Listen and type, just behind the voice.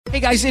Hey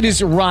guys, it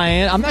is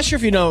Ryan. I'm not sure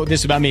if you know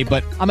this about me,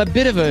 but I'm a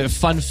bit of a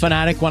fun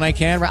fanatic when I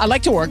can. I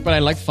like to work, but I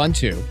like fun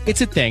too.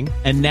 It's a thing.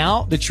 And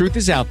now the truth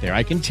is out there.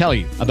 I can tell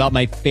you about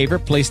my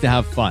favorite place to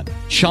have fun.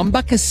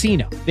 Chumba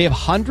Casino. They have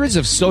hundreds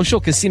of social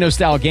casino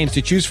style games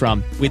to choose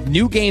from with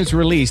new games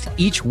released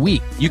each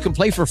week. You can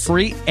play for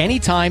free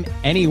anytime,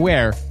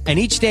 anywhere. And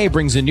each day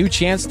brings a new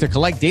chance to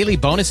collect daily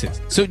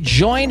bonuses. So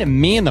join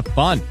me in the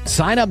fun.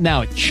 Sign up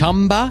now at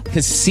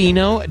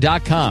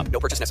ChumbaCasino.com. No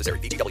purchase necessary.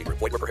 VGW.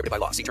 Void where prohibited by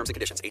law. See terms and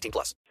conditions.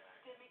 18+.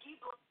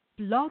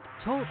 Blog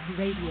Talk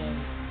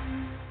Radio.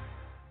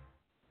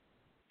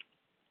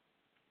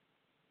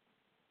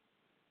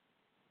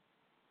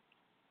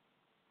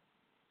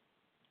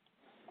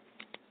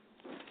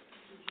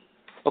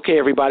 Okay,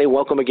 everybody,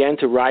 welcome again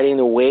to Riding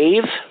the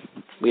Wave.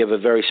 We have a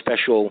very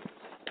special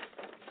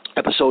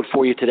episode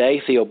for you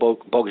today. Theo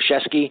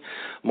Boguszewski,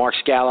 Mark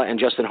Scala, and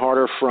Justin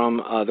Harder from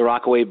the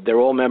Rockaway. They're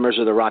all members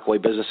of the Rockaway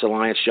Business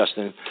Alliance.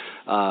 Justin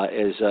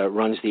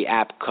runs the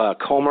app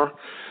Comer.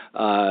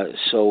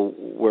 So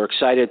we're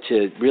excited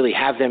to really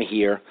have them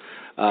here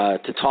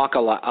to talk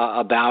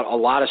about a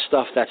lot of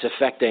stuff that's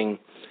affecting,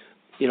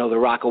 the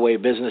Rockaway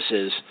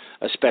businesses,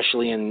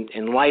 especially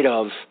in light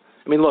of,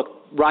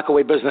 look,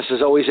 Rockaway business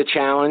is always a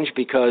challenge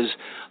because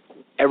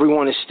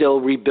everyone is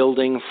still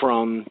rebuilding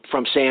from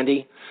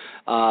Sandy.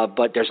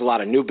 But there's a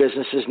lot of new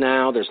businesses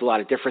now. There's a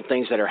lot of different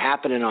things that are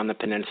happening on the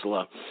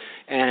peninsula.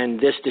 And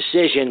this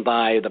decision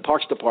by the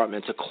Parks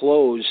Department to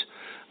close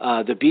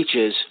the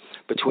beaches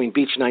between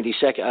Beach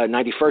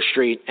 91st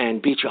Street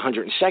and Beach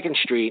 102nd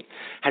Street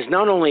has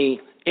not only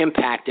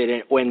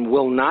impacted and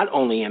will not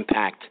only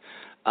impact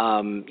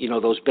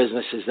those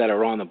businesses that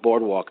are on the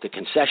boardwalk, the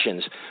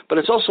concessions, but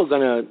it's also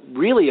going to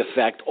really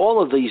affect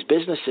all of these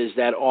businesses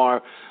that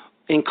are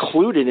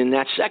included in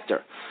that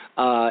sector.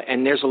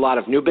 And there's a lot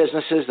of new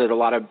businesses. There's a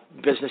lot of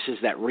businesses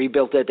that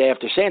rebuilt that day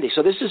after Sandy.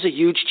 So this is a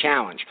huge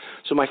challenge.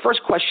 So my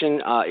first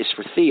question is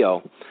for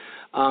Theo.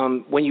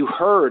 When you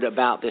heard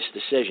about this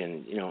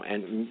decision,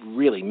 and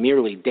really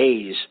merely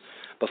days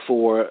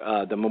before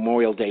the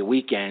Memorial Day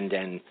weekend,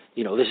 and,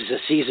 this is a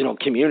seasonal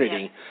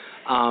community,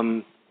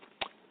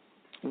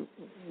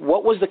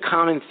 what was the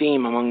common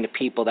theme among the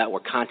people that were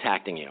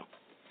contacting you?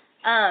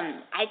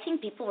 I think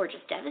people were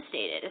just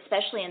devastated,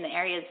 especially in the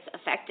areas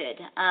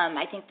affected.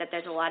 I think that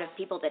there's a lot of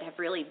people that have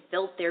really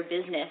built their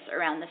business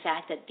around the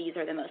fact that these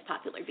are the most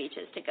popular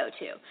beaches to go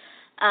to.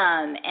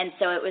 And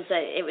so it was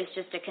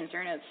just a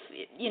concern of,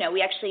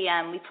 we actually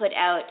we put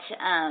out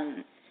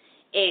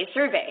a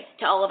survey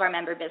to all of our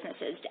member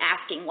businesses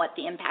asking what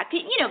the impact,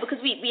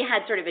 because we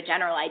had sort of a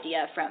general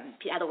idea from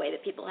the way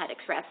that people had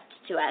expressed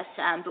to us,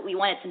 but we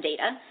wanted some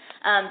data.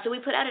 So we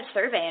put out a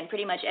survey, and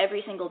pretty much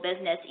every single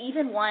business,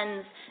 even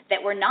ones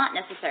that were not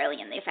necessarily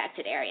in the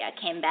affected area,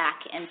 came back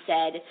and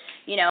said,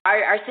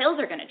 our sales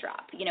are going to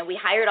drop. We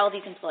hired all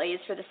these employees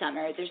for the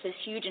summer. There's this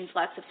huge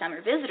influx of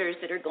summer visitors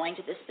that are going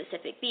to this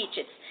specific beach.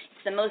 It's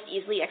the most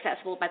easily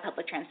accessible by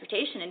public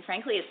transportation, and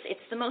frankly,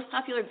 it's the most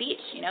popular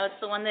beach. It's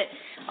the one that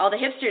all the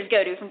hipsters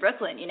go to from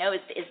Brooklyn.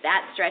 Is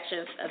that stretch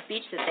of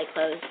beach that they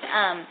closed.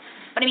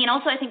 But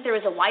also I think there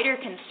was a wider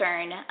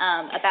concern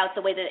about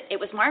the way that it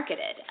was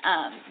marketed,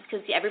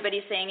 because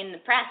everybody's saying in the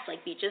press,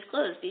 like, beaches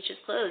closed.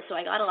 So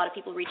I got a lot of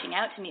people reaching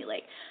out to me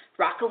like,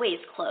 Rockaway's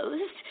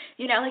closed?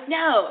 No. And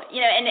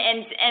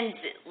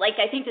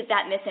I think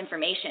that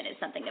misinformation is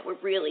something that we're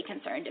really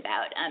concerned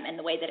about, and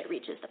the way that it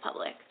reaches the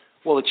public.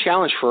 Well, the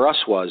challenge for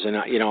us was, and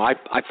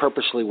I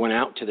purposely went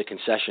out to the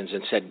concessions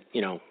and said,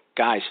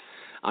 guys,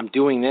 I'm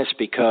doing this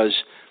because,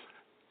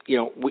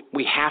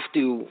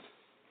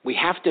 we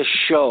have to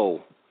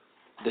show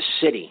the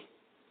city.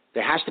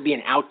 There has to be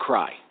an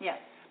outcry. Yeah.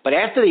 But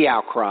after the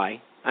outcry,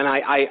 and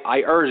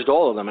I urged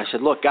all of them, I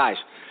said, look, guys,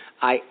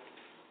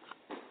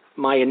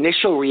 my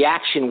initial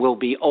reaction will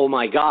be, oh,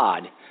 my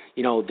God,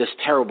 this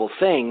terrible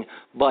thing.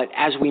 But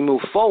as we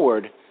move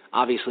forward,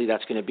 obviously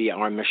that's going to be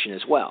our mission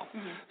as well.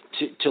 Mm-hmm.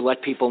 To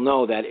let people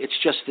know that it's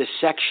just this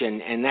section,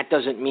 and that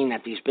doesn't mean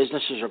that these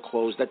businesses are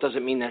closed. That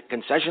doesn't mean that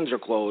concessions are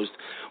closed.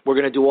 We're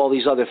going to do all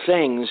these other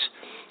things.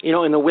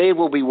 In the way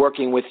we'll be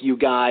working with you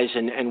guys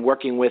and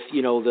working with,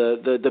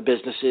 the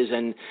businesses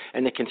and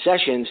the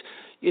concessions,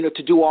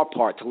 to do our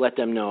part to let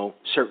them know,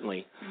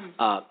 certainly,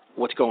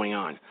 what's going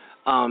on.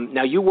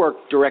 Now, you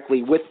work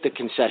directly with the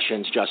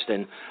concessions,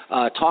 Justin.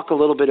 Talk a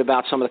little bit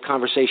about some of the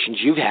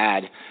conversations you've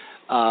had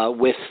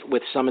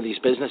with some of these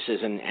businesses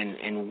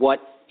and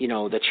what,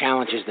 the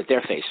challenges that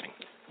they're facing.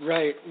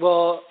 Right.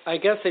 Well, I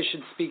guess I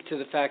should speak to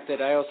the fact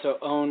that I also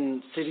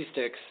own City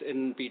Sticks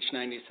in Beach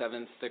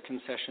 97th, the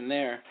concession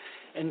there.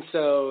 And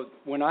so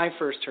when I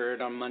first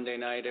heard on Monday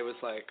night, it was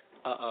like,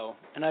 uh-oh.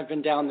 And I've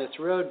been down this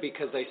road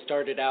because I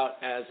started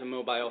out as a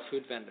mobile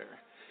food vendor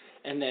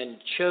and then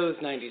chose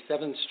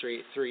 97th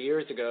Street 3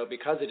 years ago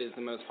because it is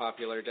the most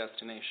popular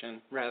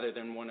destination rather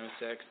than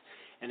 106.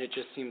 And it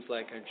just seems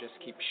like I just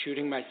keep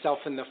shooting myself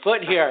in the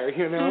foot here,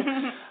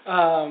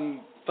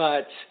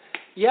 But,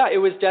 yeah, it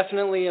was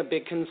definitely a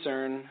big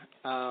concern.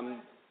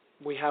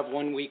 we have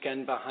one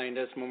weekend behind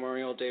us,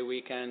 Memorial Day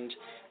weekend,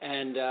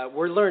 and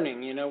we're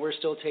learning. We're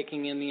still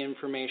taking in the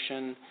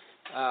information.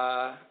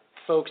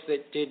 Folks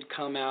that did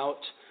come out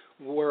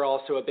were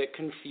also a bit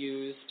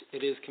confused.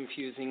 It is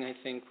confusing, I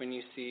think, when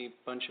you see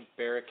a bunch of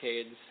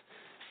barricades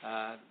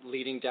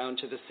leading down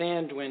to the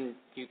sand when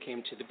you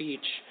came to the beach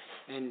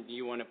and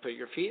you want to put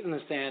your feet in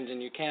the sand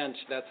and you can't.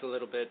 That's a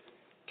little bit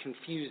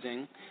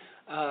confusing.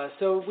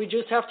 So we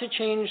just have to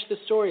change the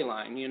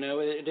storyline.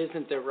 It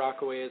isn't that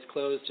Rockaway is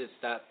closed. It's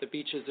that the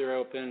beaches are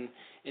open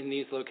in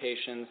these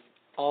locations.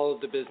 All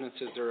of the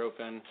businesses are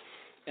open.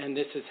 And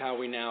this is how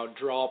we now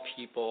draw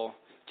people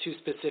to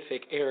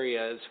specific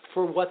areas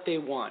for what they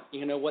want.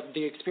 What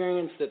the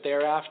experience that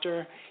they're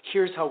after,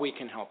 here's how we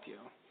can help you,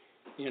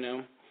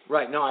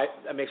 Right. No,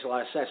 that makes a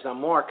lot of sense. Now,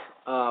 Mark,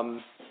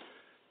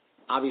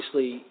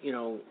 obviously,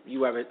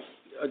 you have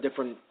a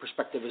different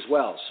perspective as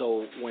well.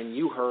 So when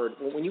you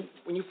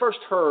first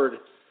heard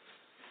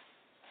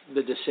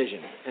the decision,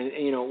 and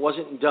it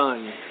wasn't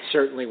done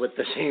certainly with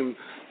the same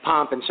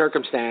pomp and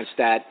circumstance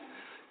that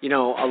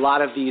a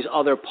lot of these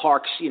other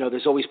parks,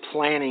 there's always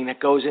planning that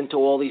goes into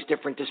all these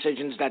different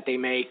decisions that they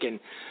make, and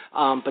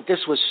but this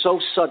was so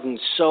sudden,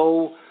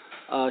 so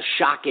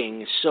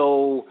shocking,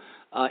 so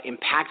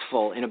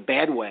impactful in a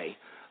bad way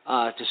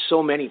to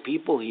so many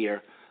people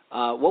here.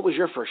 What was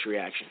your first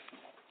reaction?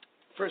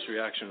 First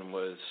reaction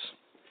was,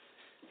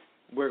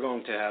 we're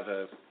going to have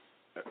a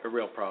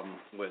real problem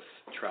with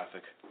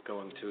traffic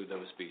going to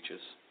those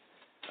beaches.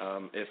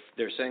 If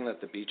they're saying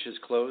that the beach is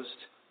closed,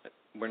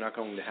 we're not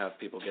going to have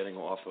people getting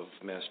off of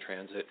mass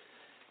transit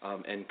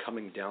and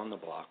coming down the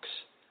blocks,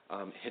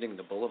 hitting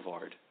the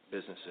boulevard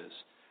businesses,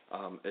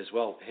 as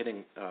well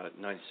hitting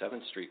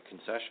 97th Street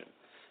concession.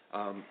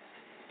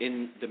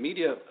 In the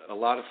media, a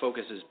lot of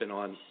focus has been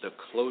on the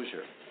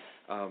closure.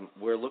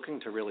 We're looking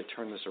to really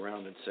turn this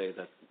around and say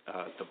that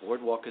the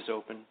boardwalk is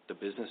open, the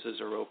businesses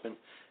are open,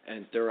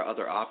 and there are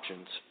other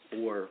options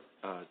for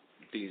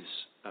these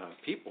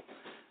people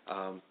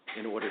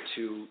in order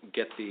to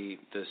get the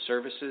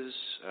services,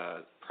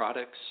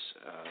 products,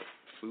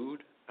 food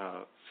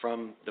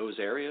from those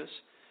areas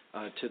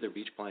to their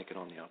beach blanket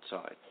on the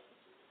outside.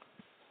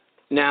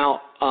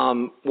 Now,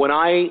 when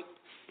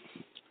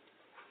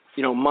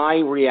my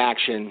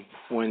reaction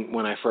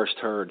when I first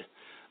heard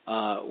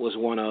was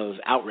one of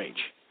outrage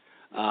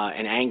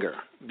and anger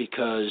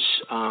because,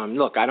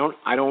 look, I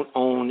don't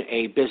own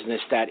a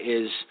business that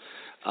is,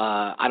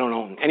 I don't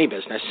own any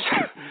business,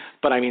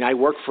 but I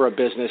work for a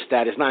business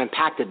that is not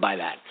impacted by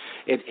that.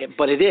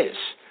 But it is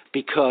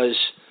because,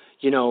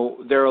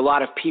 there are a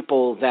lot of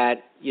people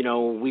that,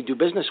 we do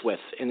business with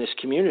in this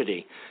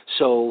community.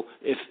 So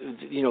if,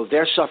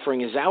 their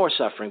suffering is our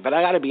suffering. But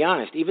I got to be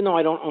honest, even though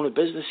I don't own a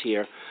business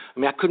here,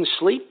 I couldn't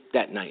sleep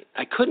that night.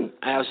 I couldn't.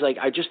 I was like,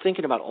 I just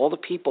thinking about all the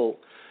people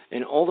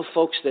and all the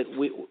folks that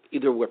we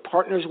either we're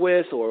partners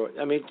with or,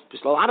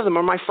 just a lot of them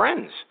are my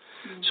friends.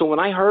 Mm-hmm. So when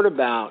I heard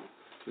about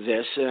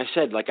this, and I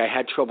said, I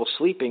had trouble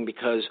sleeping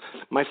because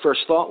my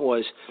first thought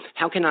was,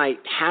 how can I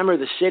hammer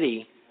the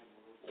city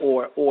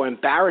or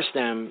embarrass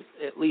them?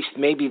 At least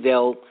maybe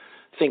they'll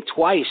think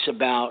twice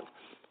about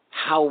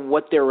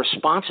what their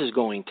response is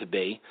going to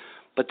be.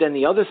 But then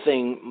the other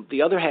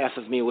half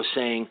of me was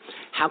saying,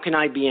 how can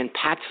I be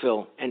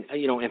impactful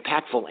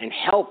and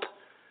help,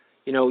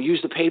 use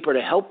the paper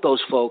to help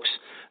those folks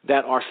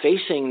that are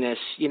facing this,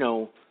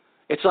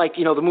 it's like,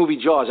 the movie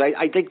Jaws.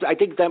 I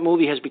think that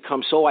movie has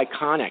become so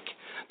iconic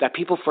that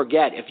people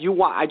forget.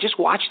 I just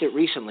watched it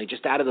recently,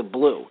 just out of the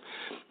blue,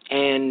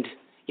 and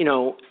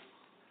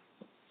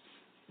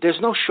there's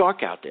no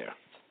shark out there.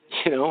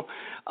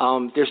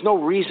 There's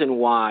no reason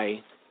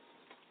why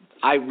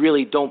I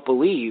really don't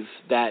believe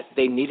that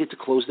they needed to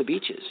close the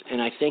beaches,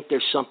 and I think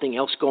there's something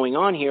else going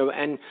on here.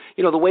 And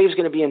the Wave's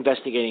going to be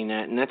investigating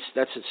that, and that's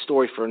a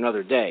story for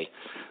another day.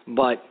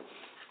 But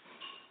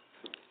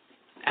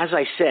as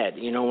I said,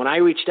 when I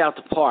reached out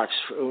to Parks,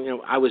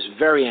 I was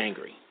very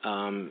angry.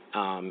 And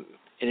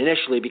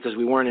initially, because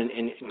we weren't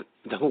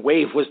the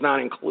Wave was not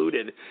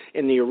included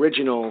in the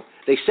original.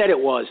 They said it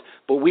was,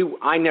 but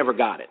I never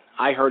got it.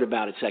 I heard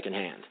about it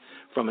secondhand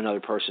from another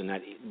person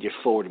that just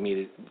forwarded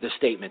me the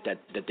statement that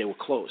they were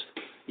closed.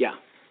 Yeah.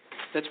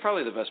 That's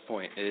probably the best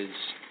point, is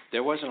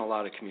there wasn't a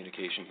lot of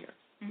communication here.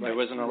 Mm-hmm. There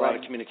wasn't a lot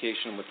of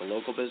communication with the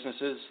local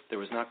businesses. There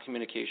was not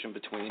communication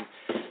between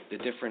the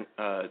different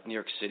New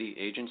York City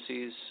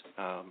agencies,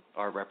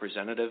 our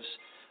representatives.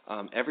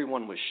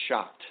 Everyone was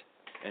shocked,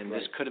 and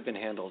this could have been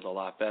handled a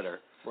lot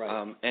better.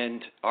 Right.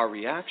 And our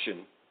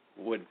reaction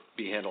would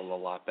be handled a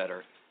lot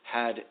better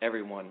had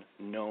everyone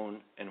known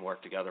and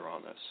worked together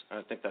on this. And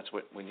I think that's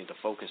what we need to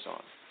focus on.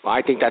 Well,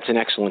 I think that's an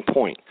excellent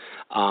point.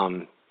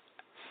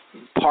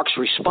 Park's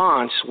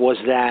response was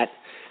that,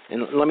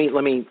 and let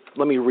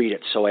me read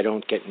it so I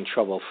don't get in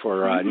trouble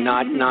for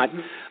not.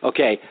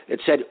 Okay,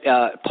 it said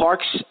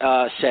Parks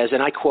says,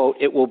 and I quote,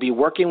 "It will be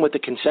working with the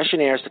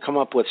concessionaires to come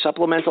up with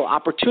supplemental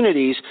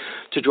opportunities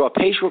to draw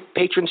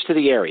patrons to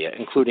the area,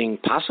 including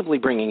possibly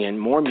bringing in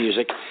more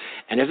music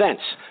and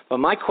events." But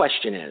my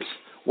question is,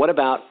 what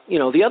about,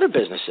 the other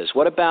businesses?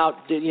 What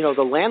about,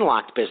 the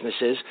landlocked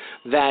businesses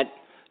that,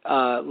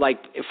 like,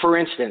 for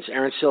instance,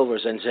 Erin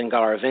Silvers and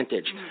Zingara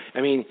Vintage? Mm-hmm.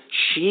 I mean,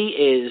 she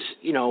is,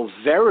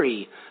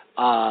 very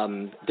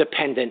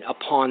dependent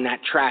upon that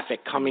traffic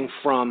coming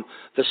from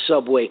the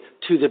subway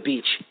to the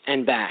beach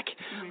and back.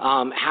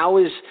 Mm-hmm. How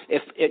is,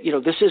 if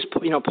this is,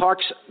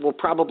 Parks will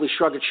probably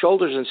shrug its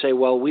shoulders and say,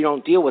 well, we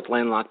don't deal with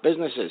landlocked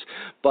businesses,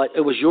 but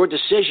it was your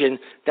decision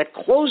that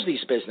closed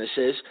these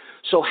businesses.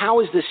 So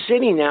how is the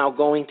city now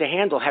going to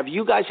handle? Have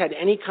you guys had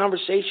any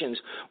conversations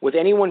with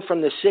anyone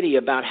from the city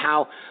about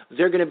how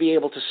they're going to be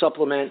able to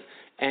supplement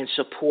and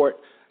support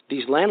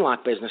these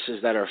landlocked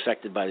businesses that are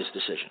affected by this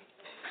decision?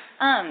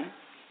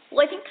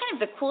 Well, I think kind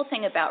of the cool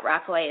thing about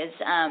Rockaway is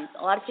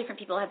a lot of different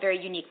people have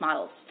very unique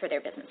models for their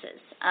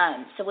businesses.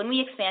 So when we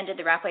expanded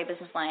the Rockaway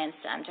Business Alliance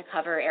to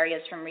cover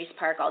areas from Reese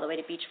Park all the way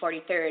to Beach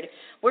 43rd,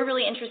 we're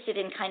really interested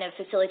in kind of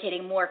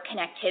facilitating more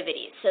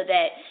connectivity.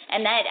 That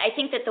I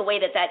think that the way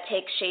that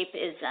takes shape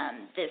is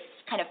this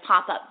kind of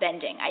pop-up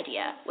vending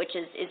idea, which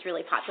is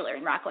really popular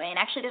in Rockaway. And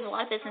actually there's a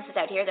lot of businesses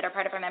out here that are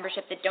part of our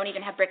membership that don't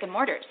even have brick and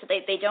mortar. So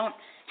they don't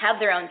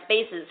have their own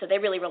spaces, so they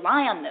really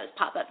rely on those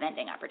pop-up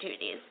vending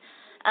opportunities.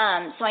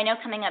 So I know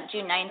coming up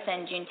June 9th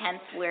and June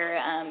 10th,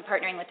 we're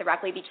partnering with the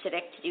Rockaway Beach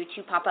Civic to do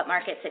 2 pop-up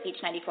markets at Beach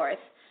 94th,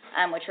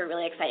 which we're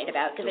really excited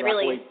about because it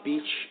really Rockaway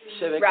Beach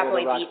Civic.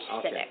 Rockaway Beach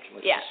Civic.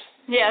 Yeah.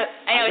 Yeah,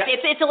 I know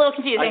it's a little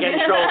confusing. I get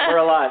in trouble for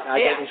a lot.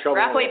 Get in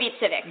trouble. Rockaway Beach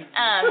Civic.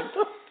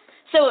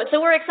 So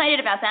we're excited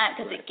about that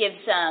because it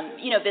gives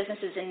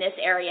businesses in this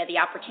area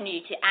the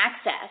opportunity to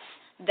access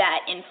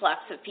that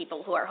influx of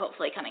people who are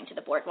hopefully coming to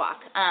the boardwalk.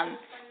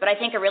 But I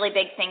think a really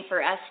big thing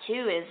for us,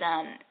 too, is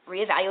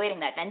reevaluating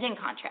that vending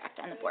contract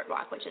on the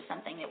boardwalk, which is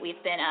something that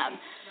we've been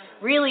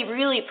really,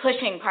 really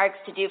pushing parks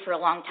to do for a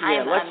long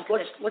time. Yeah,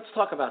 let's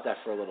talk about that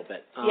for a little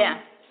bit.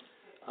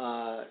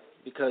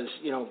 Because,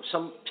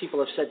 some people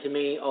have said to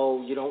me,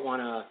 oh, you don't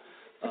want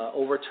to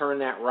overturn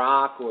that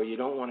rock, or you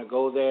don't want to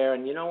go there.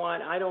 And you know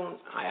what? I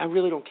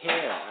really don't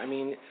care. I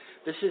mean,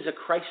 this is a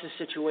crisis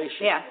situation.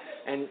 Yeah.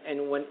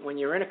 And when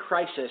you're in a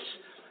crisis,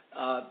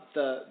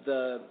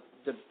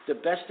 the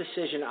best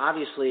decision,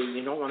 obviously,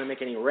 you don't want to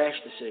make any rash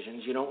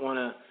decisions. You don't want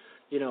to,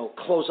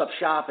 close up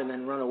shop and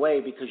then run away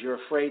because you're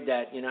afraid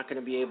that you're not going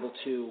to be able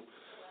to,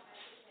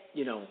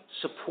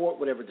 support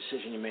whatever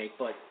decision you make.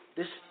 But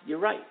you're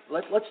right.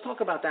 Let's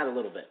talk about that a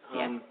little bit.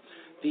 Yeah.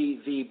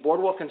 The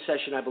boardwalk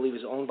concession, I believe,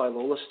 is owned by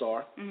Lola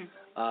Starr,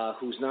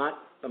 mm-hmm. Who's not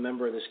a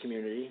member of this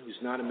community, who's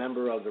not a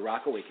member of the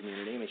Rockaway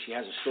community. I mean, she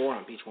has a store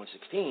on Beach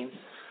 116.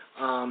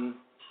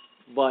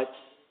 But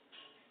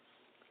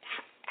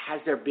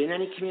has there been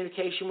any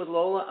communication with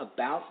Lola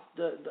about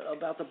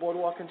the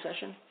boardwalk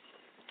concession?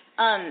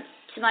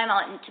 To my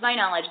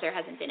knowledge, there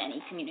hasn't been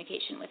any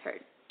communication with her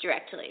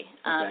directly.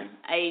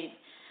 Okay.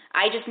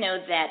 I just know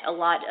that a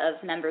lot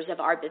of members of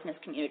our business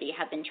community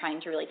have been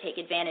trying to really take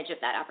advantage of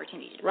that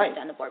opportunity to run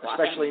down the boardwalk.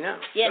 Especially now.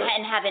 Yeah, sure.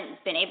 And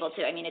haven't been able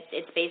to. I mean,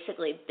 it's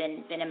basically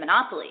been a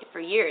monopoly for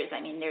years.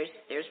 I mean,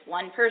 there's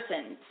one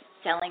person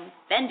selling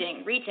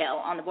vending retail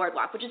on the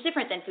boardwalk, which is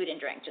different than food and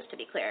drink, just to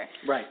be clear.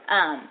 Right.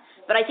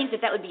 But I think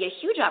that would be a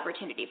huge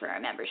opportunity for our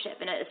membership,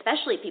 and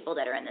especially people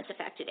that are in this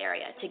affected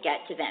area, to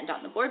get to vend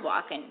on the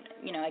boardwalk and,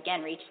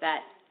 again, reach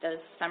those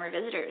summer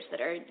visitors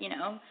that are,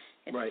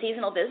 it's a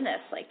seasonal business.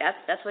 Like,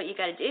 that's what you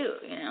got to do,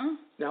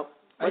 No.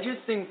 I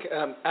just think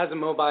as a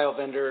mobile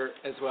vendor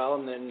as well,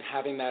 and then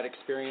having that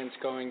experience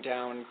going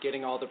down,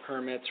 getting all the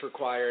permits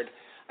required,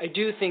 I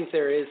do think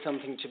there is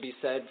something to be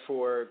said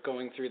for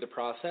going through the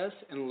process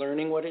and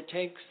learning what it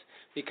takes,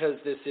 because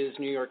this is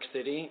New York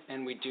City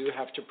and we do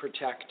have to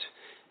protect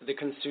the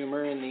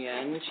consumer in the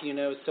end,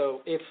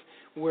 So if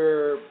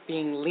we're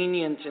being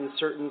lenient in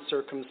certain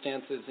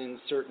circumstances in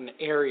certain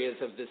areas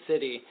of the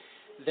city,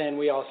 then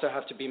we also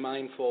have to be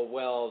mindful,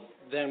 well,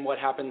 then what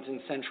happens in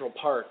Central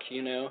Park,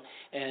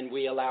 and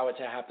we allow it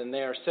to happen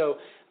there. So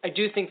I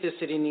do think the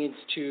city needs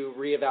to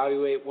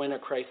reevaluate when a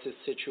crisis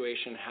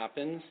situation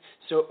happens,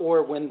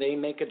 or when they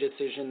make a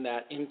decision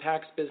that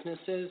impacts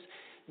businesses.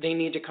 They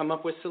need to come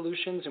up with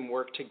solutions and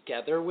work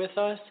together with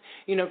us,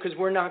 because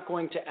we're not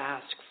going to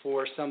ask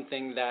for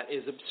something that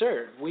is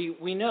absurd.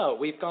 We know.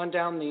 We've gone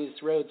down these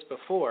roads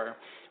before.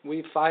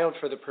 We've filed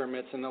for the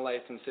permits and the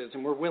licenses,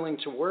 and we're willing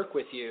to work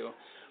with you.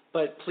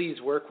 But please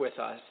work with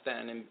us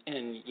then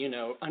and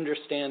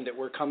understand that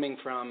we're coming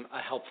from a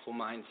helpful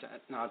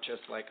mindset, not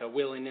just like a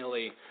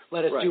willy-nilly,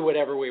 let us do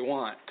whatever we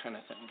want kind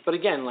of thing. But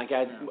again, like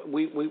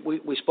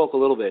we spoke a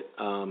little bit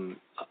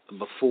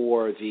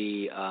before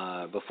we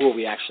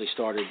actually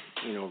started,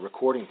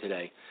 recording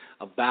today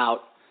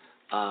about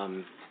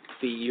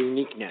the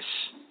uniqueness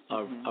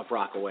of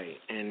Rockaway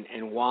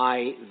and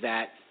why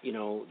that,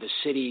 the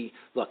city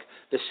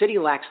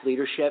lacks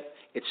leadership.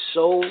 It's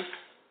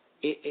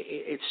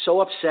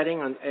so upsetting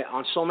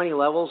on so many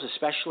levels,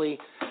 especially,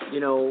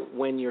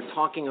 when you're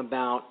talking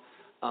about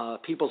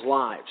people's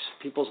lives,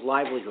 people's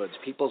livelihoods,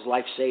 people's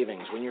life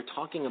savings, when you're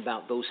talking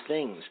about those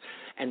things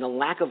and the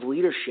lack of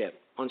leadership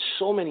on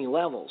so many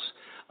levels.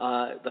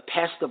 the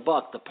pass the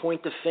buck, the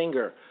point the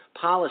finger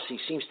policy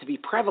seems to be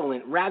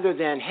prevalent rather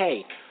than,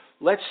 hey,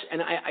 let's,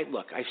 and I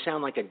look, I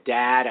sound like a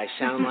dad. I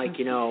sound like,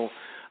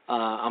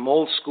 I'm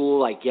old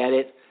school. I get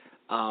it.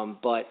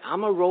 But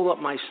I'm going to roll up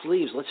my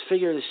sleeves. Let's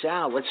figure this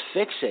out. Let's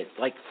fix it.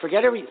 Like,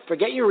 forget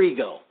your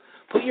ego.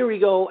 Put your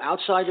ego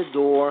outside the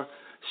door.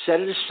 Set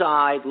it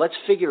aside. Let's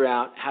figure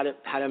out how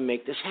to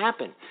make this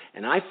happen.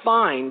 And I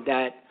find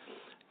that,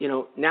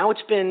 now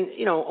it's been,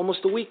 almost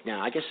a week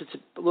now. I guess it's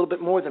a little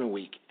bit more than a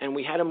week. And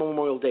we had a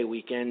Memorial Day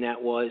weekend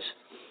that was,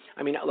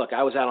 look,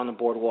 I was out on the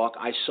boardwalk.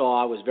 I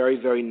was very,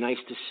 very nice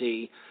to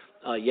see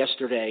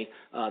yesterday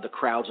the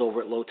crowds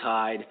over at Low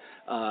Tide,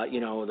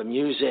 the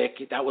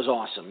music. That was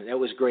awesome. That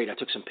was great. I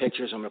took some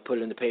pictures. I'm going to put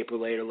it in the paper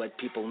later, let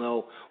people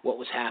know what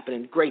was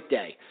happening. Great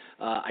day.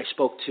 I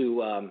spoke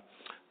to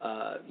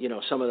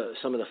some of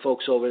the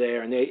folks over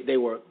there, and they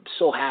were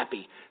so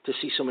happy to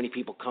see so many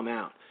people come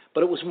out.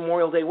 But it was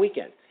Memorial Day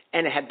weekend,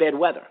 and it had bad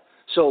weather.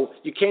 So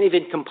you can't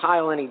even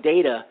compile any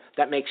data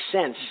that makes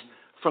sense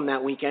from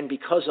that weekend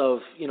because of,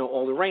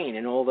 all the rain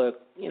and all the,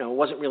 it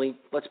wasn't really,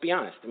 let's be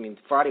honest.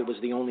 Friday was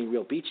the only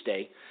real beach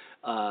day,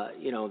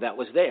 that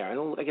was there.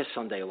 I guess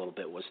Sunday a little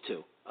bit was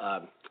too.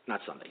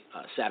 Not Sunday,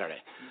 Saturday.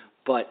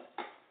 But,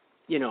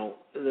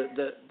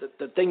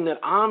 the thing that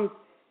I'm,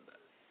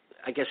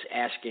 I guess,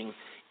 asking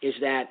is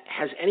that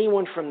has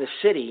anyone from the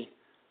city,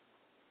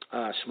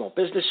 small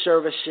business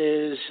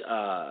services,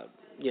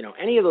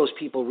 any of those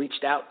people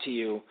reached out to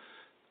you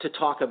to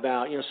talk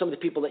about, some of the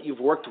people that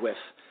you've worked with,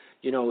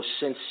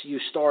 since you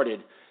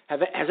started?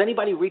 Has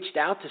anybody reached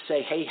out to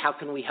say, hey, how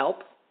can we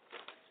help?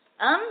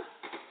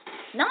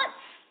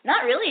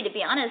 Not really, to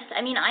be honest.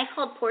 I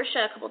called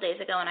Portia a couple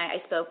days ago, and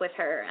I spoke with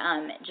her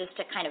just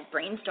to kind of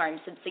brainstorm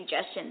some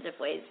suggestions of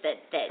ways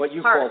that But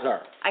you called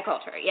her? I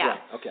called her, yeah.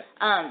 Okay.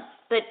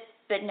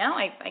 But no,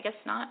 I guess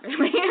not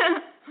really.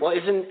 Well,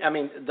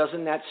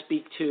 doesn't that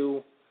speak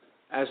to,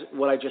 as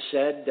what I just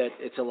said, that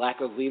it's a lack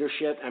of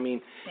leadership?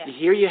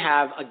 Here you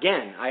have,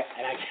 again,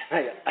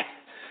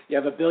 you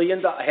have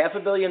half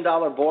 $1 billion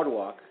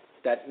boardwalk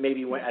that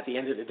maybe at the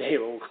end of the day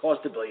will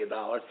cost $1 billion.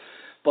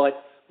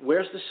 But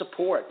where's the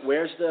support?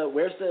 Where's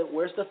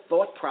the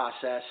thought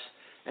process?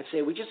 And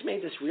say we just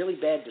made this really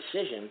bad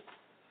decision.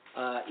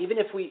 Even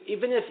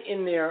if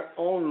in their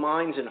own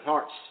minds and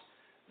hearts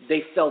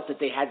they felt that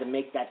they had to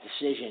make that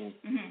decision,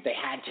 they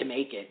had to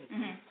make it.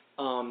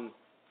 How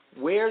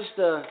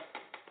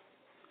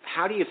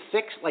do you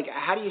fix?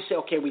 How do you say,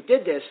 okay, we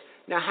did this.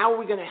 Now, how are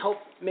we going to help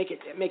make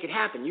it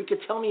happen? You could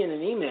tell me in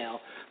an email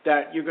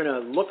that you're going to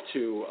look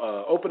to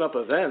open up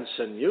events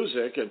and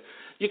music, and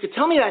you could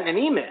tell me that in an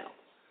email.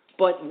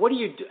 But what do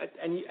you do?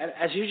 And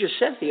as you just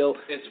said, Theo,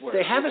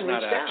 they haven't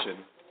reached out. Action.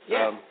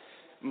 Yeah.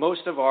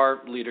 Most of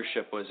our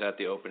leadership was at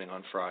the opening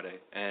on Friday,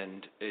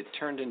 and it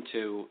turned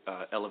into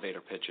elevator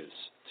pitches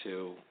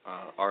to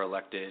our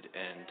elected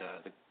and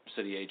the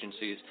city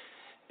agencies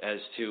as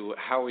to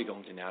how are we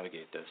going to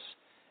navigate this.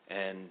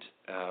 And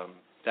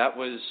that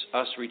was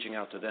us reaching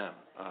out to them,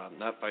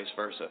 not vice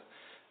versa.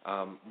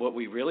 What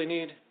we really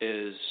need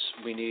is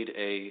we need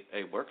a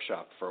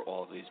workshop for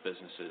all of these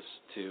businesses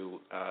to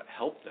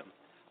help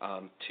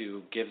them,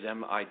 to give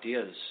them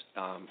ideas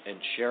and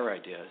share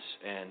ideas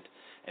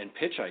and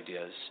pitch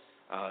ideas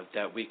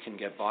that we can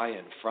get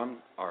buy-in from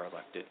our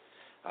elected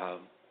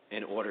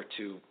in order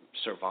to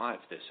survive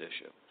this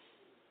issue.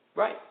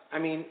 Right.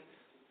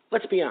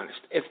 Let's be honest.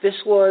 If this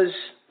was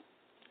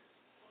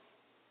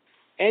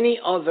any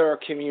other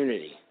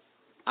community,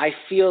 I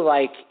feel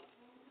like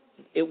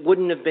it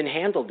wouldn't have been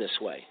handled this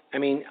way.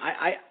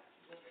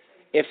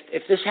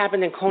 If this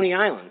happened in Coney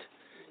Island,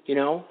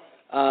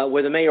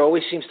 where the mayor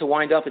always seems to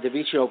wind up at the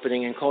beach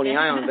opening in Coney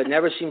Island, but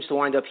never seems to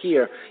wind up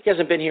here. He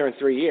hasn't been here in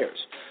 3 years.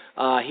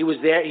 He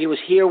was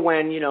here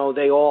when,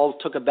 they all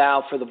took a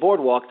bow for the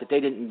boardwalk that they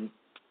didn't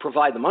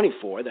provide the money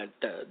for, that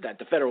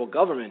the federal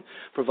government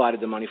provided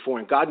the money for,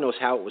 and God knows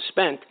how it was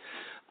spent.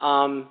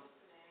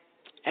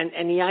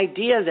 And the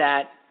idea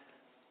that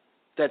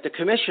the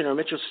commissioner,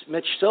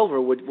 Mitch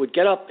Silver, would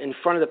get up in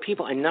front of the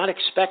people and not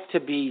expect to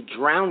be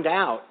drowned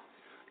out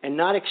and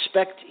not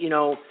expect,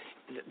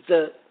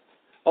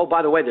 oh,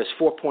 by the way, there's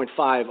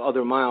 4.5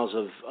 other miles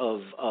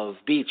of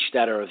beach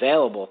that are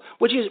available,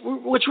 which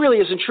really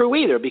isn't true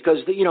either, because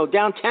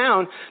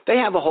downtown they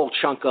have a whole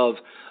chunk of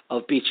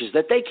beaches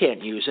that they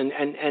can't use,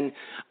 and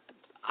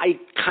I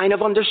kind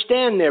of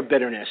understand their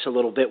bitterness a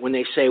little bit when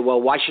they say, well,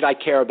 why should I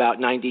care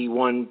about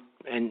 91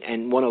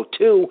 and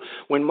 102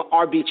 when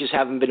our beaches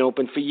haven't been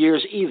open for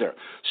years either?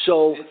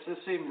 So it's the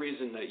same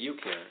reason that you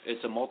care.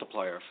 It's a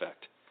multiplier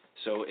effect.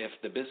 So if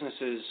the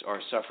businesses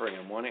are suffering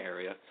in one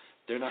area,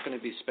 they're not going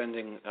to be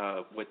spending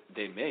what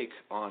they make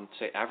on,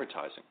 say,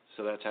 advertising.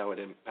 So that's how it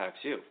impacts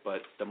you.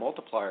 But the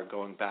multiplier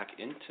going back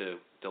into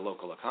the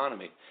local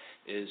economy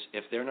is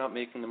if they're not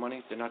making the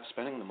money, they're not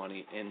spending the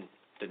money in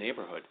the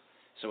neighborhood.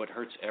 So it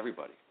hurts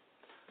everybody.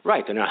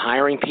 Right. They're not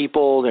hiring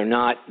people. They're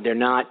not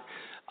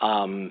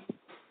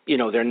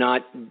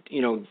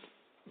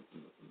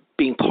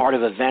being part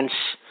of events.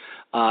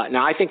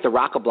 Now, I think the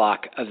Rockablock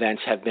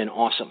events have been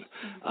awesome.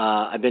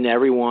 I've been to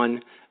every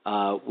one.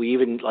 I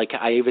even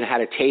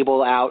had a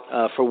table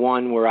out for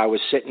one where I was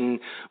sitting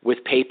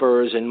with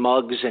papers and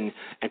mugs, and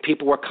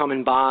people were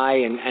coming by,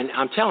 and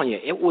I'm telling you,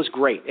 it was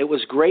great. It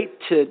was great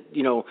to,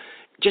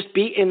 just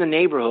be in the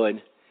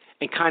neighborhood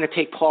and kind of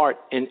take part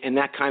in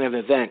that kind of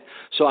event.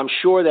 So I'm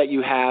sure that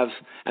you have,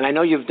 and I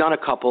know you've done a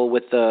couple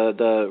with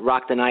the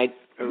Rock the Night,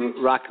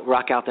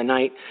 Rock Out the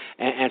Night,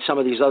 and some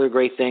of these other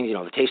great things.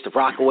 The Taste of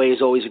Rockaway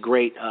is always a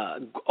great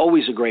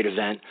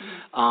event.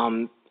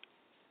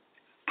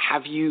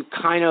 Have you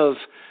kind of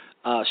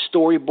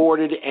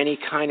storyboarded any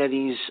kind of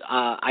these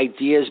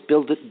ideas,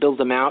 build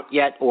them out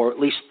yet, or at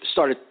least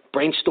started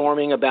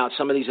brainstorming about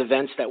some of these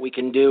events that we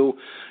can do,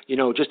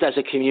 just as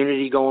a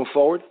community going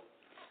forward?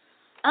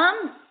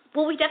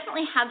 Well, we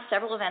definitely have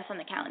several events on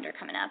the calendar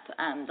coming up.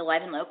 The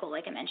Live and Local,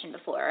 like I mentioned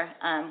before,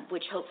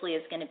 which hopefully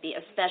is going to be,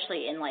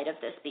 especially in light of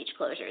this beach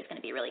closure, is going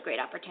to be a really great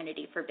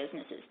opportunity for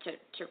businesses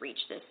to reach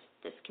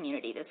this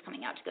community that's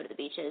coming out to go to the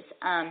beaches.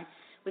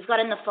 We've got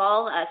in the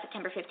fall,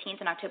 September 15th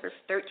and October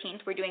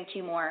 13th, we're doing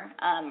 2 more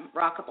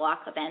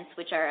Rock-a-Block events,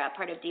 which are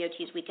part of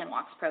DOT's Weekend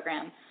Walks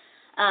program.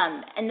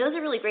 And those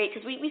are really great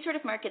because we sort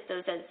of market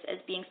those as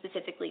being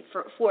specifically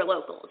for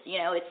locals.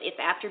 It's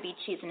after beach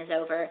season is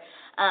over.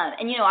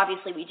 And,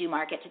 obviously we do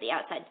market to the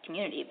outside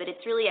community, but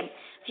it's really, I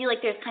feel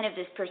like there's kind of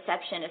this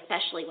perception,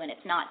 especially when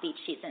it's not beach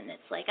season,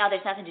 it's like, oh,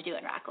 there's nothing to do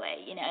in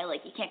Rockaway.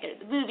 Like you can't go to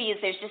the movies.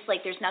 There's just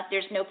like, there's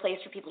no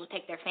place for people to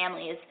take their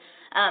families.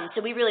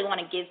 So we really want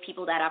to give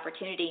people that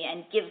opportunity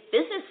and give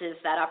businesses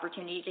that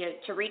opportunity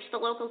to reach the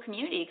local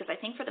community, because I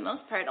think for the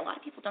most part, a lot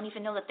of people don't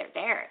even know that they're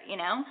there,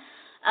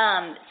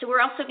 So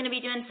we're also going to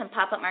be doing some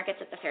pop-up markets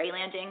at the ferry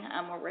landing.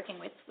 We're working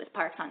with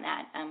Parks on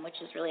that,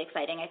 which is really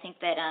exciting. I think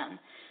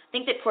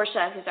that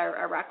Portia, who's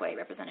our Rockaway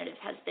representative,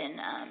 has been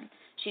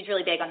she's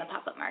really big on the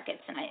pop-up markets.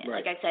 And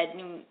like I said,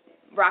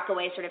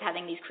 Rockaway sort of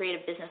having these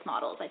creative business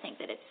models, I think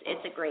that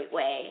it's a great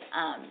way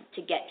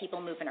to get people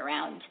moving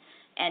around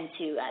and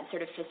to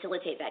sort of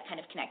facilitate that kind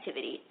of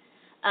connectivity.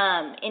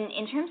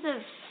 In terms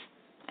of,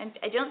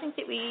 I don't think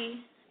that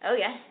we. Oh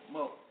yeah.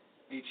 Well,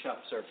 Eat Shop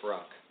Surf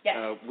Rock.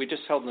 Yeah. We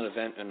just held an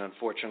event, and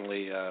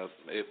unfortunately,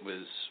 it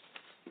was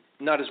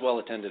not as well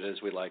attended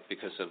as we liked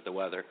because of the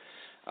weather.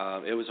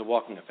 It was a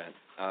walking event.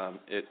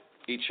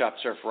 Eat Shop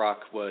Surf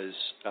Rock was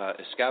a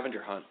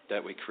scavenger hunt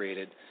that we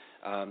created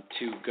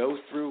to go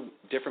through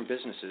different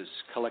businesses,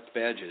 collect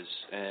badges,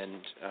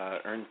 and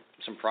earn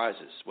some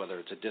prizes, whether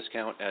it's a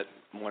discount at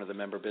one of the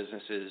member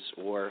businesses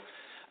or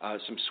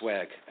some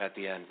swag at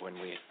the end when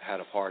we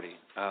had a party.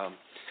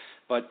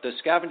 But the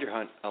scavenger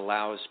hunt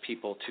allows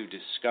people to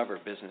discover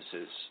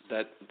businesses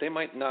that they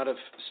might not have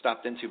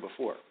stopped into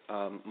before,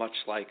 much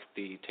like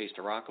the Taste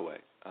of Rockaway.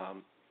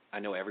 I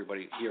know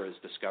everybody here has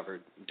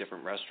discovered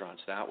different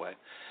restaurants that way,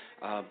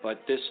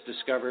 but this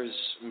discovers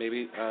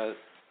maybe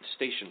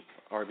Station,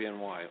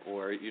 RBNY,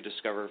 or you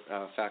discover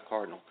Fat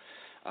Cardinal,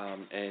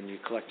 and you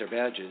collect their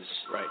badges.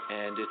 Right.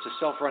 And it's a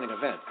self-running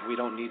event. We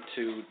don't need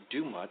to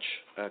do much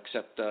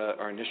except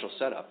our initial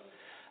setup.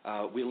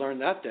 We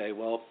learned that day,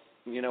 well,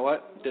 you know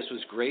what, this was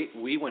great.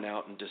 We went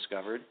out and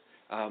discovered,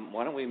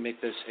 why don't we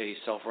make this a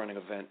self-running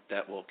event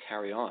that will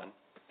carry on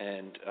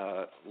and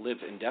live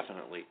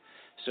indefinitely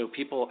so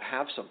people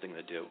have something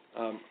to do.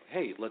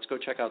 Hey, let's go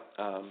check out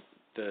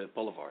the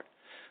Boulevard.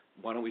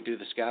 Why don't we do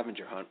the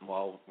scavenger hunt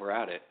while we're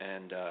at it,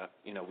 and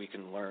we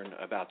can learn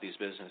about these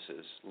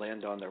businesses,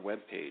 land on their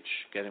webpage,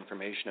 get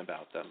information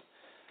about them.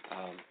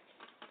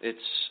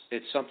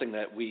 It's something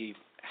that we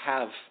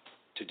have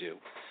to do,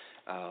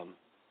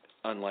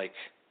 unlike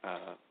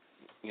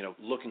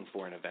looking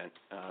for an event.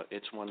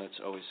 It's one that's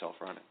always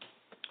self-running.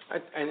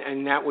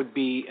 And that would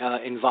be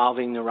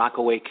involving the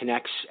Rockaway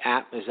Connects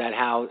app. Is that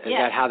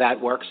how that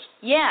works?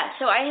 Yeah.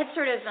 So I had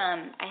sort of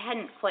I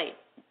hadn't quite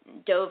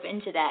dove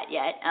into that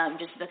yet,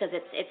 just because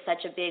it's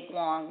such a big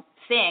long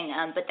thing.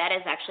 But that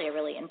is actually a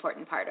really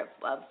important part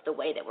of the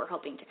way that we're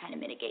hoping to kind of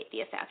mitigate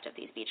the effect of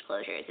these beach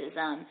closures. Is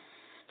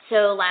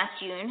so last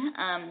June,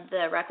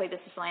 the Rockaway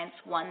Business Alliance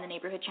won the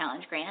Neighborhood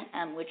Challenge Grant,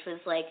 which was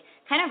like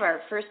kind of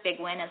our first big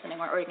win as an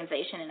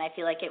organization, and I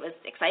feel like it was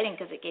exciting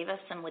because it gave us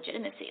some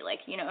legitimacy,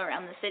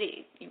 around the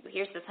city.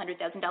 Here's this $100,000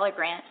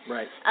 grant.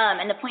 Right.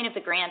 And the point of the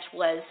grant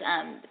was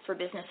for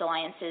business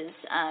alliances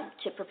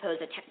to propose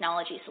a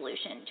technology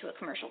solution to a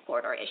commercial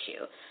corridor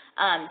issue.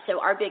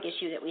 So our big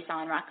issue that we saw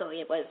in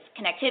Rockaway was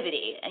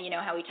connectivity, and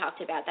how we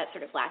talked about that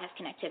sort of lack of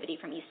connectivity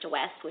from east to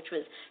west, which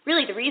was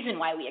really the reason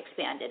why we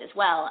expanded as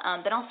well,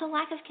 but also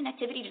lack of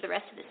connectivity to the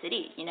rest of the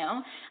city.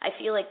 I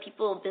feel like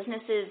people,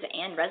 businesses,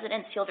 and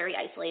residents feel very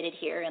isolated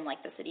here, and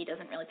like the city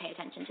doesn't really pay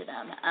attention to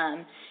them,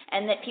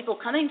 and that people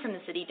coming from the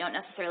city don't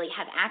necessarily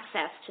have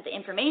access to the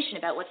information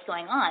about what's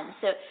going on.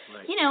 So,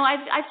 right.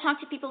 I've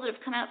talked to people that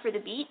have come out for the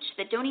beach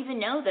that don't even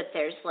know that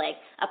there's like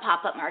a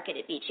pop-up market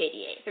at Beach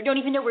 88, or don't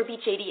even know where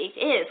Beach 88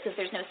 is because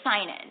there's no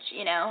signage.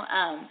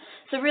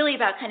 So really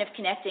about kind of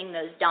connecting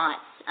those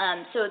dots.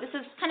 So this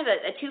is kind of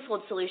a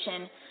twofold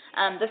solution.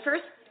 The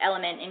first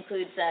element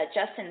includes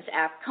Justin's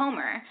app,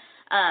 Comer,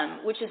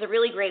 which is a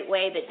really great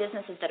way that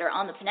businesses that are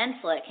on the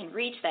peninsula can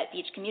reach that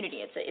beach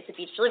community. It's a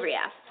beach delivery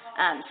app.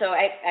 So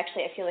I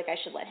feel like I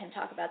should let him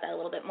talk about that a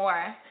little bit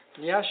more.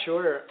 Yeah,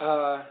 sure.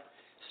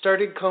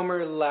 Started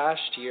Comer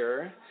last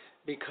year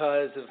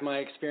because of my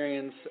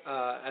experience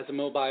as a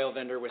mobile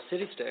vendor with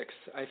City Sticks.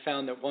 I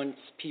found that once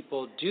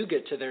people do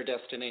get to their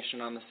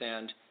destination on the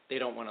sand, they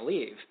don't want to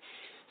leave.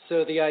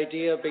 So the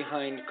idea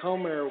behind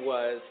Comer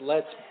was,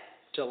 let's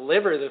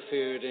deliver the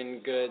food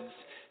and goods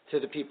to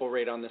the people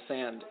right on the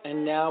sand.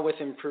 And now with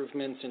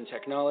improvements in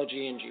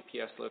technology and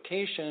GPS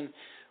location,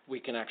 we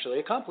can actually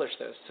accomplish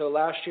this. So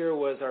last year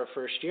was our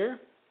first year.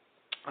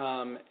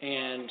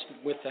 And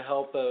with the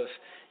help of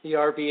the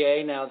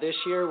RBA, now this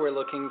year we're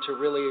looking to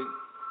really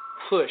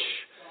push,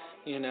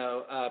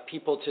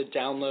 people to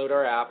download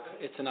our app.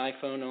 It's an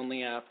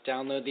iPhone-only app.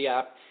 Download the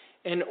app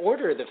and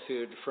order the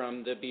food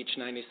from the Beach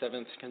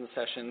 97th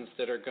concessions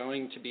that are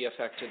going to be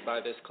affected by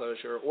this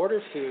closure.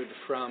 Order food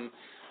from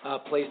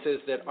places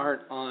that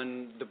aren't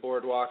on the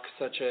boardwalk,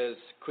 such as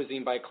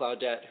Cuisine by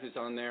Claudette, who's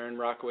on there, and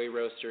Rockaway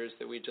Roasters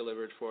that we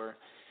delivered for.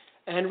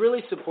 And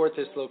really support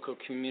this local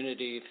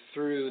community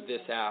through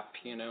this app,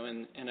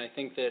 and I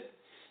think that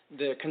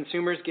the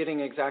consumers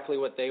getting exactly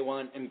what they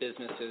want, and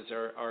businesses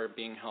are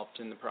being helped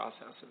in the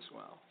process as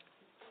well.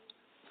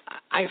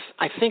 I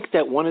think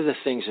that one of the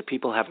things that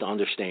people have to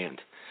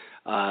understand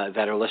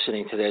that are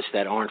listening to this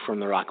that aren't from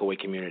the Rockaway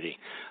community,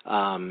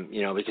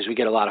 because we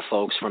get a lot of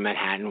folks from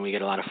Manhattan, we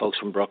get a lot of folks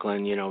from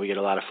Brooklyn, we get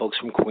a lot of folks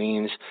from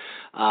Queens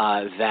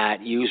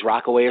that use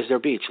Rockaway as their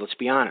beach. Let's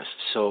be honest.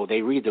 So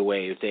they read the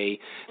Wave, they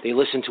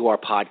listen to our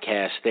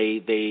podcast,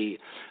 they're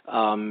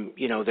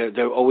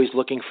always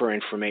looking for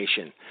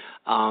information.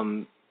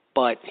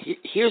 But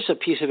here's a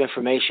piece of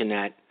information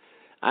that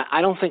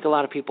I don't think a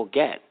lot of people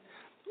get.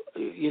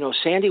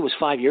 Sandy was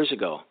 5 years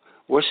ago.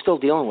 We're still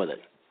dealing with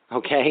it.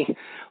 Okay?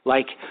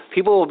 Like,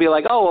 people will be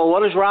like, oh, well,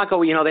 what is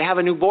Rockaway? They have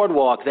a new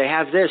boardwalk. They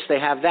have this. They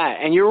have that.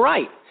 And you're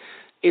right.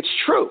 It's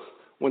true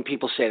when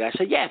people say that. I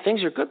say, yeah,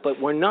 things are good,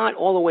 but we're not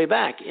all the way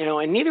back.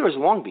 And neither is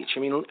Long Beach. I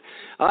mean,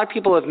 a lot of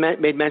people have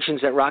made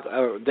mentions that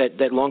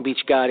that Long Beach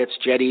got its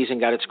jetties and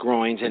got its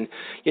groins. And,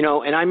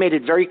 and I made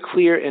it very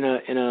clear in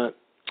an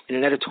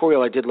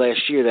editorial I did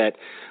last year that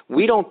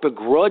we don't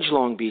begrudge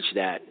Long Beach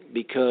that,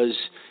 because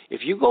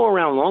if you go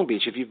around Long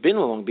Beach, if you've been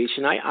to Long Beach,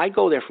 and I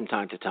go there from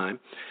time to time,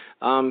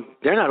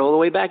 they're not all the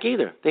way back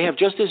either. They have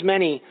just as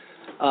many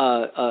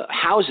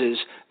houses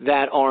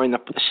that are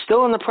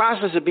still in the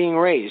process of being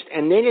raised,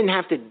 and they didn't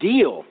have to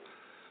deal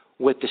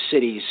with the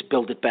city's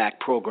Build It Back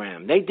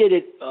program. They did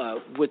it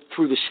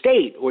through the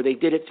state, or they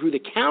did it through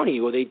the county,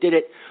 or they did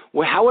it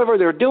however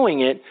they're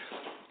doing it.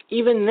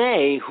 Even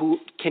they, who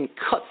can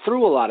cut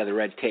through a lot of the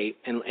red tape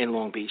in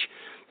Long Beach,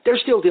 they're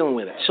still dealing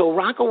with it. So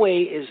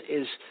Rockaway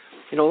is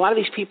a lot of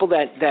these people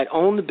that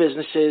own the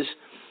businesses,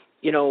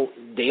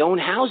 they own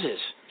houses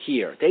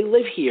here. They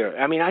live here.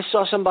 I mean, I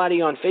saw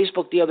somebody on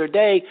Facebook the other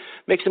day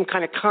make some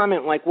kind of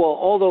comment like, well,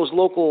 all those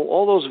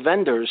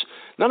vendors,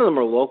 none of them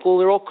are local.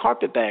 They're all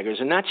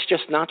carpetbaggers, and that's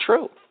just not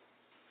true.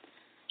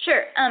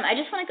 Sure. I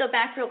just want to go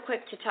back real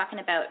quick to talking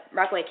about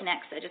Rockaway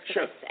Connects.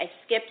 Sure. I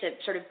skipped a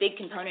sort of big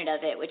component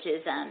of it, which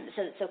is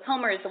so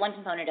Comer is the one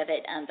component of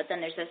it, but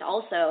then there's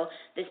also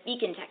this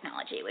beacon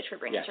technology, which we're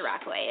bringing to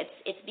Rockaway.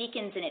 It's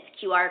beacons and it's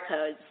QR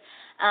codes.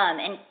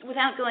 And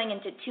without going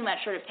into too much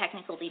sort of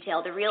technical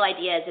detail, the real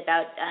idea is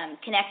about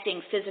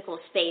connecting physical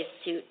space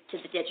to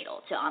the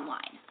digital, to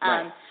online.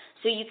 Right.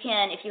 So you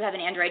can, if you have an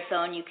Android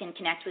phone, you can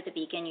connect with a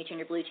beacon, you turn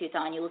your Bluetooth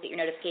on, you look at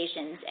your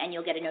notifications, and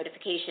you'll get a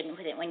notification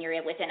when you're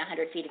within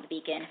 100 feet of the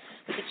beacon.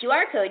 With the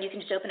QR code, you can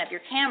just open up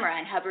your camera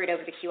and hover it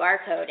over the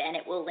QR code, and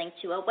it will link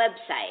to a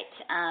website,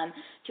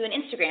 to an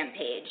Instagram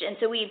page. And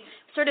so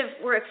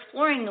we're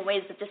exploring the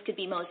ways that this could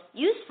be most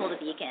useful to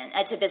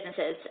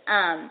businesses.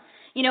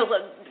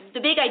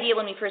 The big idea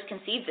when we first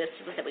conceived this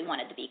was that we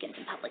wanted the beacons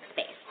in public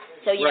space.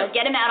 So,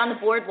 get them out on the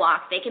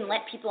boardwalk. They can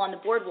let people on the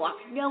boardwalk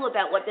know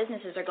about what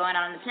businesses are going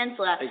on in the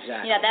peninsula.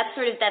 Exactly.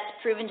 That's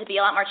proven to be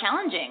a lot more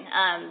challenging,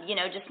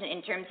 just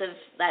in terms of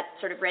that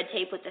sort of red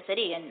tape with the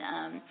city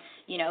and,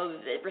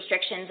 the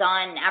restrictions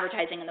on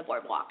advertising in the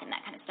boardwalk and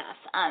that kind of stuff.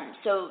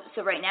 So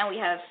right now we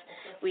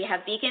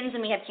have beacons and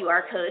we have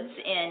QR codes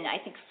in,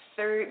 I think,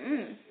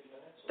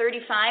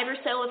 35 or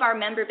so of our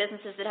member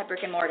businesses that have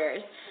brick and mortars.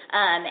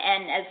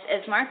 And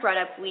as Mark brought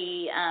up,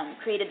 we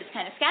created this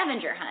kind of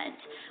scavenger hunt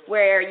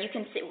where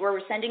where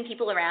we're sending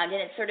people around, and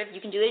it's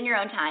you can do it in your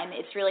own time.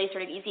 It's really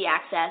sort of easy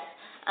access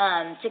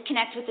to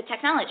connect with the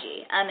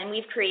technology. And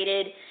we've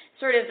created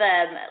sort of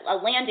a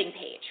landing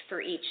page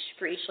for each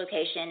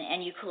location,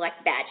 and you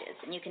collect badges,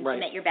 and you can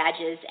submit your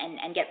badges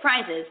and get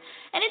prizes.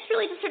 And it's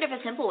really just sort of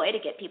a simple way to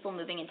get people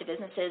moving into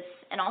businesses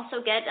and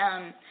also get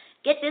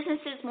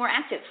businesses more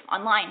active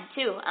online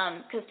too,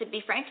 because to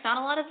be frank, not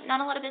a lot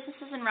of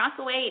businesses in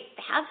Rockaway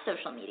have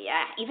social media,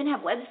 even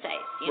have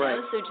websites.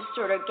 So just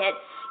sort of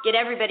get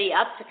everybody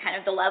up to kind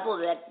of the level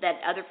that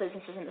other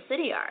businesses in the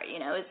city are.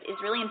 Is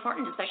really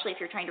important, especially if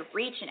you're trying to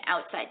reach an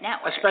outside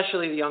network.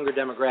 Especially the younger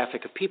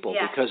demographic of people,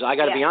 because I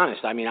got to be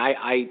honest. I mean,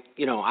 I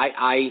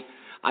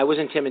was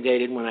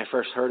intimidated when I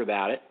first heard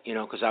about it,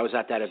 because I was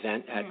at that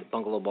event at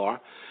Bungalow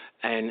Bar,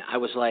 and I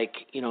was like,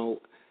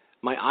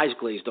 my eyes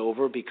glazed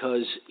over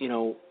because,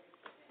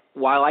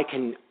 while I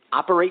can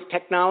operate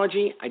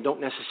technology, I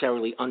don't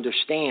necessarily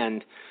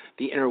understand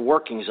the inner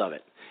workings of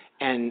it.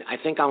 And I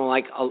think I'm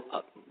like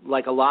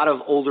a lot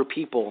of older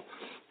people,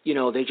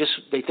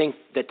 they think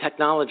that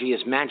technology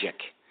is magic,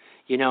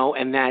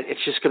 and that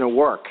it's just going to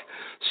work.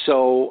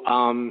 So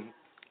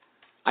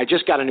I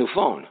just got a new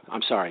phone.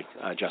 I'm sorry,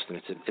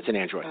 Justin, it's an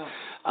Android.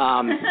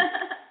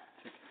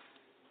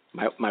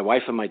 My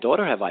wife and my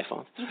daughter have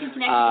iPhones. You can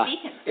connect to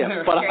Beacon.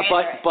 Yeah,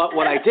 but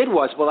what I did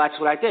was, that's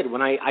what I did.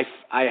 When I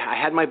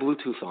had my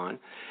Bluetooth on,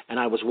 and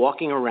I was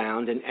walking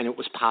around, and it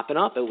was popping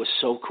up. It was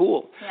so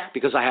cool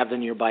because I have the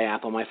Nearby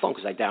app on my phone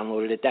because I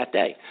downloaded it that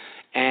day.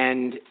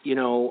 And,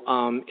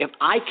 if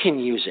I can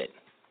use it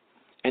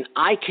and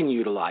I can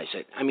utilize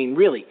it, I mean,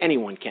 really,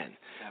 anyone can.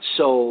 Absolutely.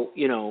 So,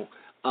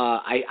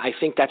 I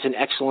think that's an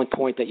excellent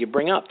point that you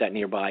bring up, that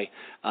Nearby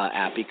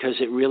app, because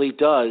it really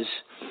does.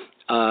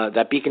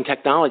 That beacon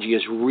technology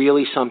is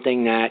really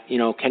something that,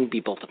 can be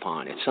built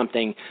upon. It's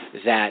something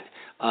that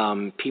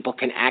people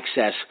can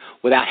access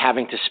without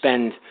having to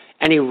spend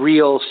any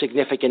real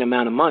significant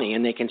amount of money,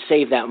 and they can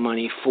save that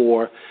money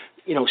for,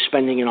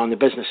 spending it on the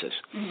businesses.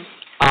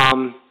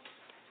 Mm-hmm.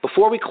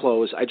 Before we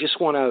close, I just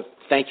want to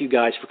thank you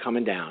guys for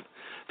coming down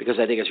because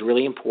I think it's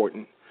really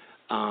important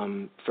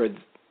for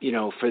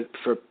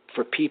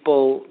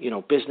people,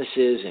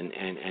 businesses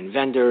and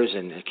vendors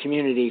and the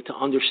community to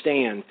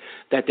understand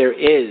that there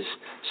is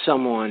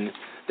someone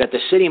that the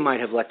city might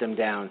have let them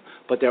down,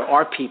 but there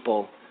are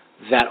people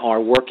that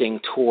are working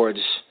towards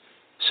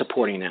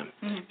supporting them.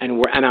 Mm-hmm. I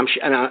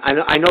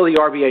know the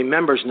RBA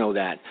members know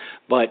that,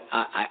 but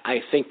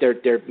I think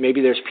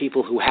maybe there's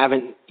people who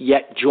haven't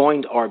yet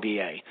joined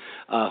RBA,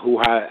 who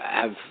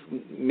have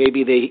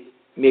maybe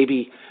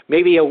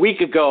a week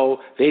ago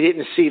they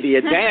didn't see the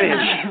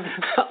advantage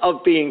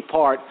of being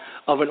part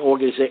of an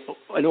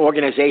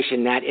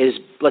organization that is,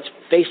 let's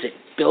face it,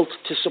 built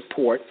to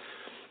support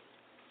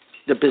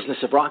the business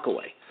of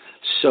Rockaway.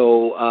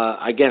 So,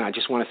 again, I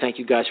just want to thank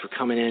you guys for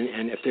coming in,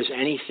 and if there's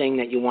anything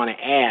that you want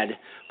to add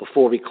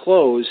before we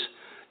close,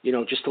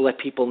 just to let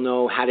people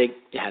know how to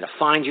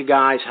find you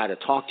guys, how to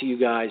talk to you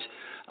guys,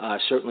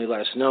 certainly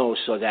let us know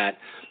so that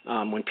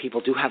when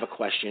people do have a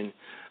question,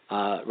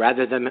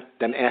 rather than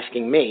them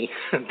asking me,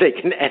 they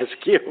can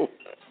ask you.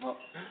 Well,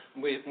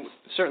 we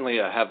certainly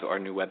have our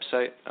new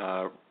website,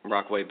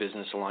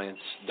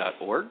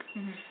 rockawaybusinessalliance.org.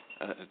 Mm-hmm.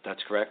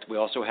 That's correct. We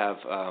also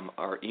have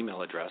our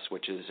email address,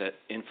 which is at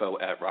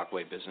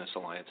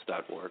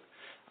info@rockawaybusinessalliance.org.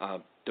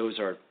 Those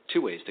are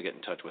two ways to get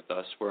in touch with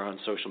us. We're on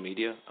social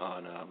media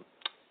on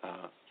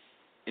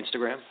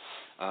Instagram,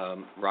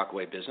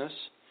 Rockaway Business,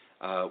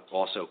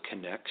 also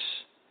Connects.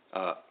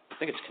 I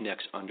think it's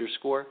Connects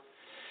 _.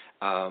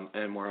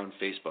 And we're on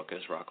Facebook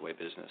as Rockaway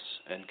Business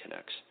and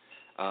Connects.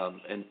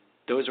 And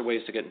those are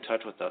ways to get in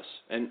touch with us.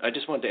 And I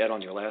just wanted to add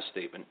on your last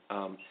statement.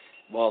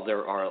 While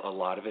there are a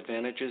lot of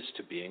advantages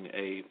to being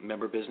a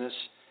member business,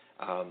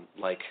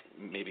 like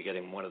maybe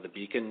getting one of the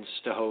beacons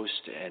to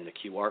host and the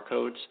QR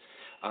codes,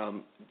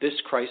 this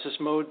crisis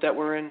mode that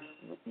we're in,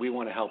 we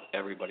want to help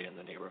everybody in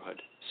the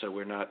neighborhood. So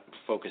we're not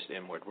focused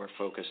inward. We're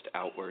focused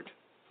outward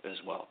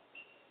as well.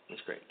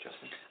 That's great.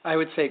 Justin? I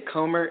would say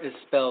Comer is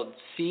spelled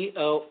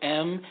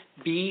COMBRR.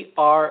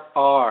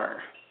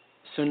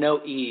 So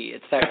no E.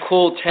 It's that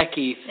cool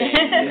techie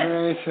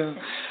thing. So,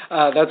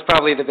 that's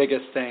probably the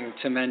biggest thing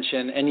to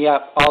mention. And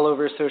yeah, all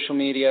over social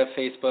media,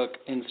 Facebook,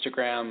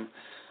 Instagram.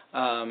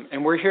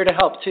 And we're here to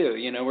help too.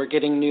 We're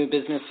getting new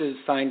businesses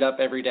signed up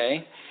every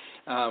day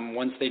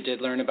once they did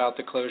learn about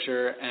the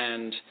closure.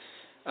 And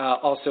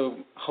also,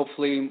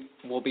 hopefully,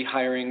 we'll be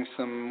hiring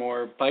some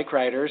more bike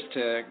riders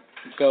to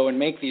go and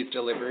make these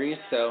deliveries.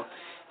 So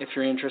if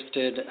you're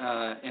interested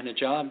in a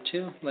job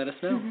too, let us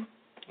know. Mm-hmm.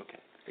 Okay.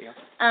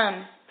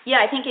 Yeah,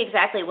 I think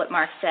exactly what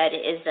Mark said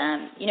is,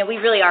 we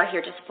really are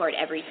here to support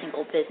every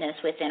single business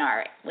with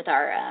our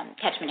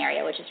catchment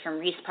area, which is from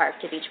Reese Park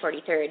to Beach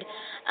 43rd.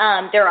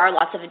 There are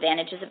lots of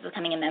advantages of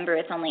becoming a member.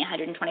 It's only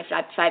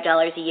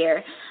 $125 a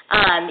year,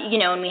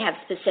 and we have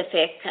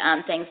specific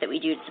things that we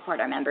do to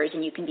support our members,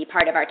 and you can be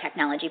part of our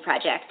technology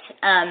project.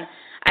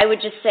 I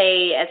would just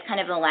say, as kind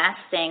of the last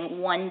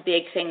thing, one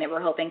big thing that we're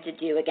hoping to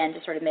do, again,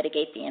 to sort of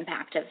mitigate the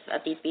impact of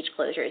these beach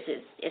closures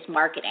is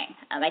marketing.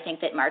 I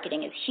think that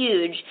marketing is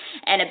huge,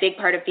 and a big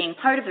part of being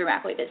part of the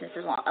Rockaway Business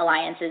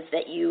Alliance is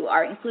that you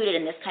are included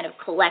in this kind of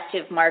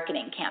collective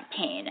marketing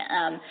campaign,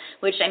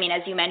 which,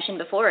 as you mentioned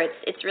before,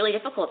 it's really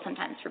difficult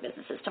sometimes for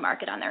businesses to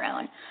market on their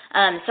own.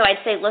 So I'd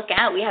say look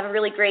out. We have a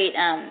really great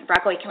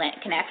Rockaway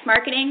Connects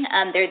marketing.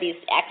 There are these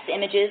X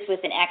images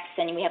with an X,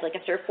 and we have like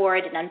a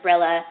surfboard, an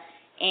umbrella,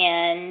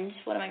 and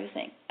what am I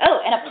missing?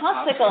 Oh, and a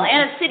popsicle,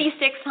 and a City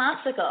Sticks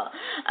popsicle,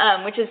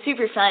 which is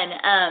super fun.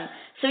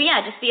 So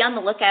yeah, just be on the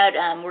lookout.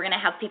 We're going to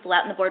have people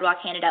out in the boardwalk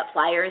handed out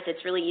flyers.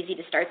 It's really easy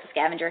to start the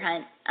scavenger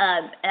hunt.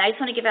 And I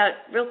just want to give out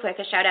real quick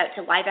a shout out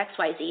to Live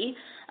XYZ,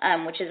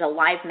 which is a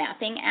live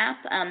mapping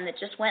app that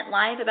just went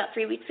live about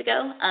 3 weeks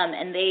ago.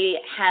 And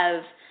they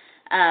have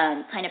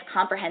kind of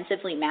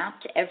comprehensively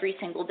mapped every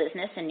single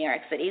business in New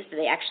York City. So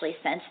they actually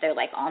sent their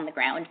on the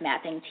ground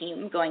mapping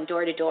team going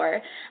door to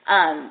door.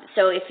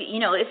 So if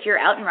you're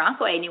out in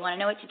Rockaway and you want to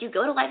know what to do,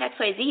 go to Live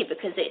XYZ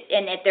because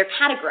they're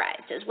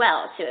categorized as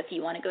well. So if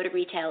you want to go to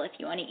retail, if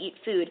you want to eat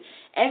food,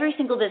 every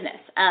single business.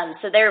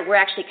 So we're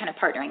actually kind of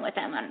partnering with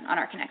them on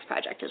our Connects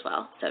project as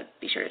well. So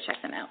be sure to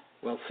check them out.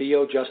 Well,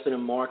 Theo, Justin,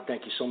 and Mark,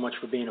 thank you so much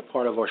for being a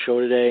part of our show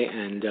today.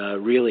 And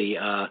really,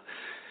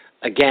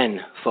 again,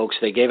 folks,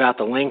 they gave out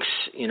the links,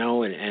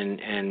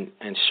 and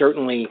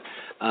certainly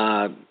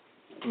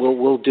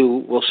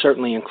we'll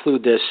certainly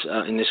include this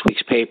in this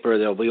week's paper.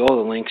 There'll be all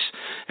the links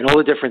and all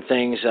the different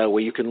things where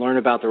you can learn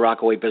about the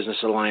Rockaway Business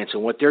Alliance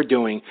and what they're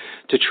doing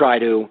to try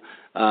to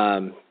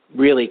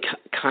really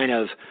kind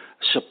of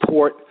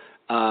support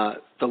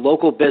the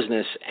local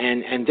business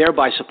and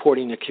thereby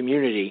supporting the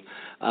community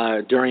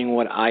during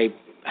what I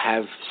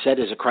have said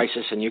is a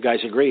crisis, and you guys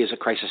agree, is a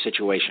crisis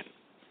situation.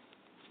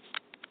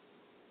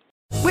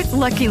 With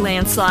Lucky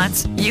Land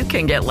Slots, you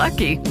can get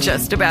lucky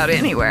just about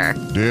anywhere.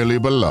 Dearly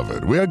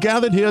beloved, we are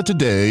gathered here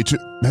today to...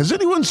 Has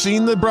anyone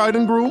seen the bride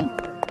and groom?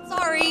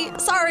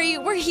 Sorry,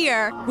 we're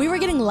here. We were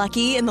getting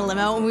lucky in the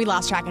limo and we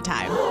lost track of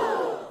time.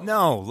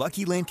 No,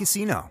 Lucky Land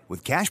Casino,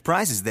 with cash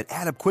prizes that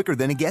add up quicker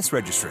than a guest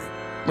registry.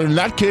 In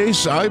that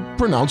case, I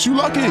pronounce you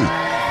lucky.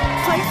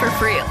 Play for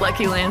free at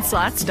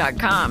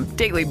LuckyLandSlots.com.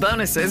 Daily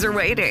bonuses are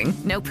waiting.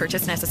 No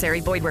purchase necessary.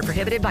 Void where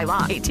prohibited by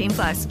law.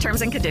 18+.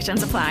 Terms and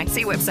conditions apply.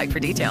 See website for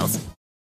details.